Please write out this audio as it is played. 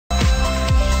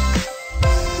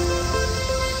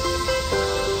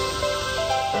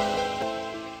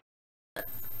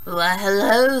Well,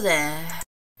 hello there.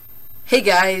 Hey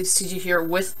guys, CJ here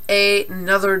with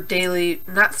another daily,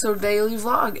 not so daily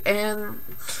vlog, and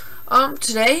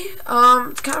today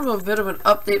it's kind of a bit of an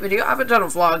update video. I haven't done a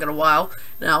vlog in a while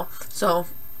now, so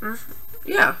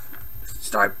yeah,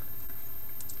 start.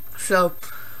 So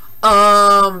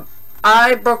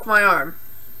I broke my arm.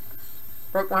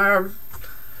 It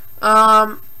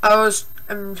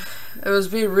was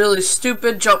being really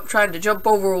stupid, trying to jump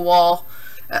over a wall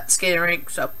at the skating rink.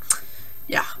 So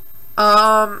yeah,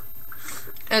 and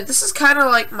this is kind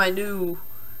of like my new,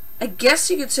 I guess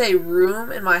you could say,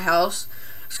 room in my house.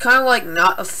 It's kind of like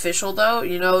not official though,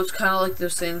 you know. It's kind of like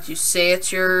those things you say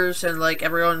it's yours, and like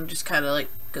everyone just kind of like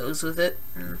goes with it.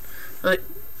 And like,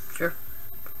 sure,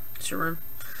 it's your room.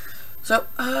 So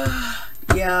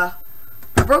yeah,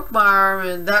 I broke my arm,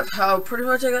 and that's how pretty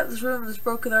much I got this room. This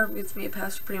broken arm gets me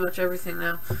past pretty much everything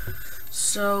now.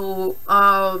 So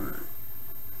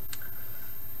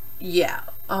yeah,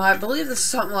 I believe this is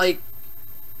something like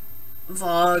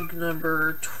vlog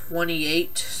number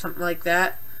 28, something like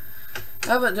that. I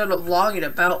haven't done a vlog in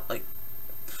about like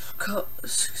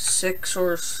 6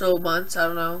 or so months. I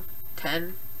don't know,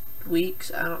 10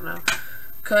 weeks. I don't know,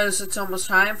 because it's almost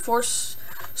time for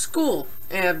school,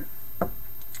 and I'm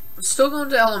still going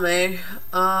to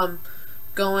LMA.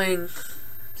 Going,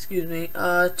 excuse me,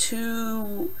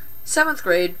 to 7th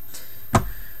grade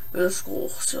middle school.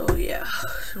 So yeah,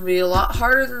 it's gonna be a lot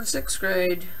harder than 6th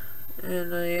grade,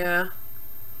 and yeah.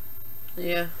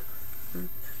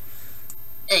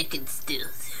 I can still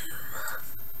zoom.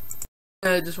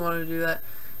 I just wanted to do that,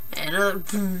 and I'm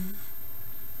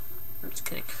just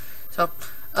kidding. So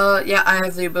yeah, I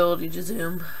have the ability to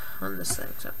zoom on this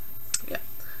thing. So yeah.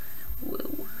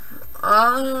 Whoa.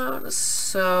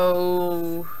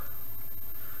 So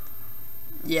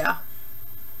yeah.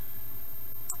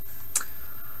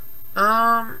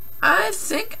 I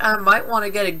think I might want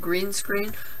to get a green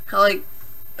screen, like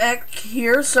back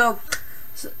here, so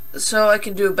I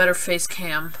can do a better face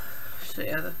cam. So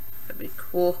yeah, that'd be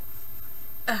cool.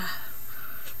 This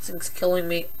thing's killing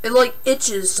me. It like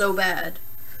itches so bad.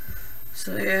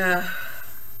 So yeah.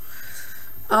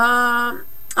 I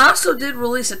also did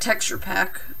release a texture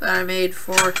pack that I made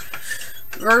for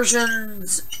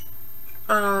versions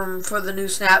for the new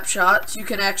snapshots. You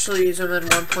can actually use them in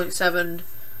 1.7.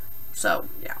 So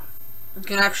yeah, you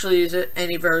can actually use it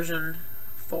any version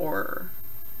for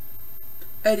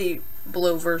any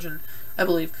below version, I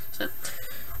believe. So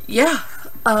yeah,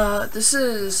 this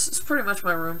is pretty much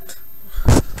my room.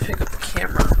 Pick up the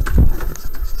camera.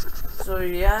 So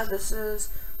yeah, this is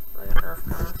like a Nerf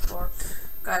gun on the floor.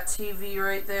 Got TV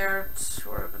right there. It's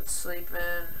where I've been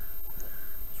sleeping.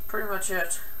 That's pretty much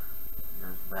it.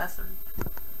 There's the bathroom.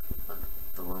 Put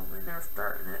the lonely Nerf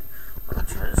dart in it. I'm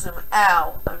trying to zoom.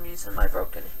 Ow! I'm using my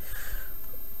broken.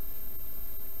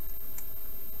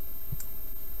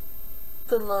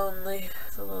 The lonely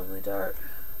dart.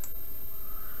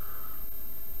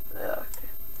 Yeah. Okay.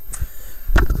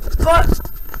 But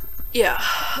yeah.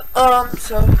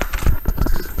 So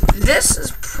this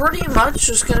is pretty much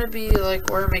just gonna be like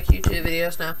where I make YouTube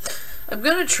videos now. I'm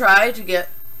gonna try to get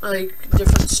like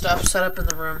different stuff set up in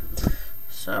the room.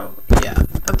 So yeah,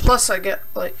 and plus I get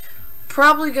like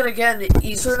probably gonna get an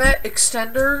Ethernet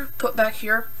extender put back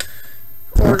here,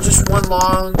 or just one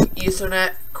long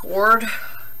Ethernet cord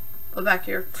put back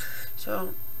here.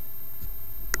 So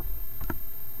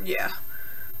yeah,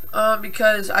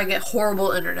 because I get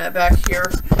horrible internet back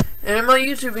here, and in my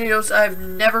YouTube videos I've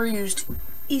never used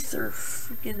Ether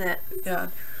freaking net.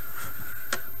 God.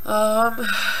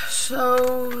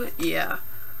 So yeah.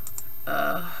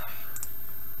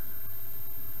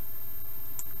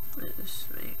 It's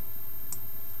me.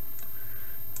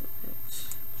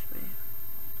 It's me.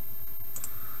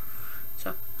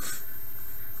 So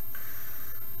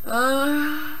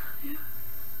yeah.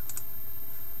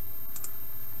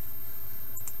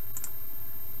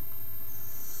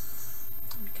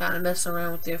 Kind of messing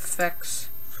around with the effects.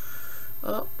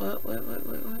 Oh, wait.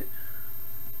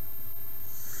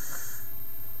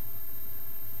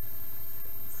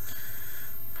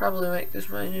 Probably make this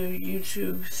my new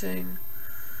YouTube thing.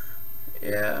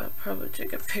 Yeah, probably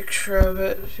take a picture of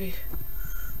it. It'd be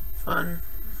fun.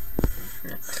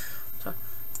 Yeah. So,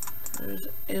 there's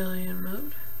alien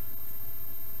mode.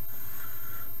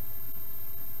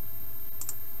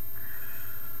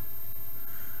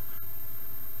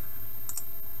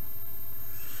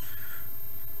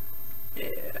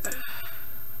 Yeah.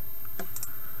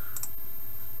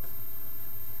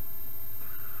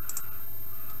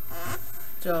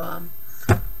 So,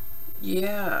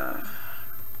 yeah.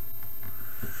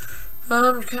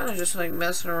 I'm kind of just like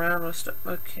messing around with stuff.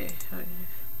 Okay.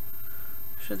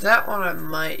 So that one I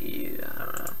might use. I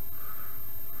don't know.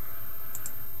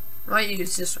 I might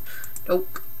use this one.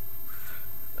 Nope.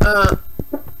 I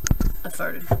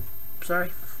farted.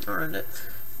 Sorry, I ruined it.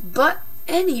 But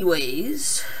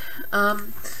anyways,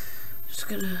 just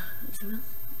gonna zoom in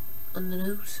on the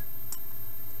nose,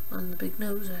 on the big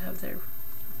nose I have there.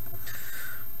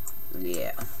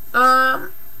 Yeah.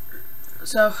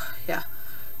 So yeah,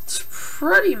 it's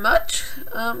pretty much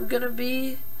gonna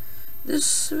be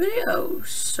this video.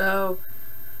 So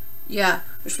yeah,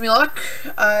 wish me luck.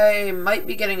 I might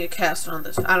be getting a cast on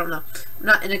this. I don't know. I'm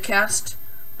not in a cast.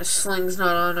 My sling's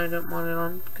not on. I don't want it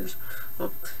on because,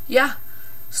 well, yeah.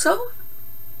 So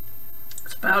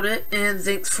that's about it. And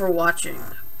thanks for watching.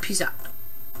 Peace out.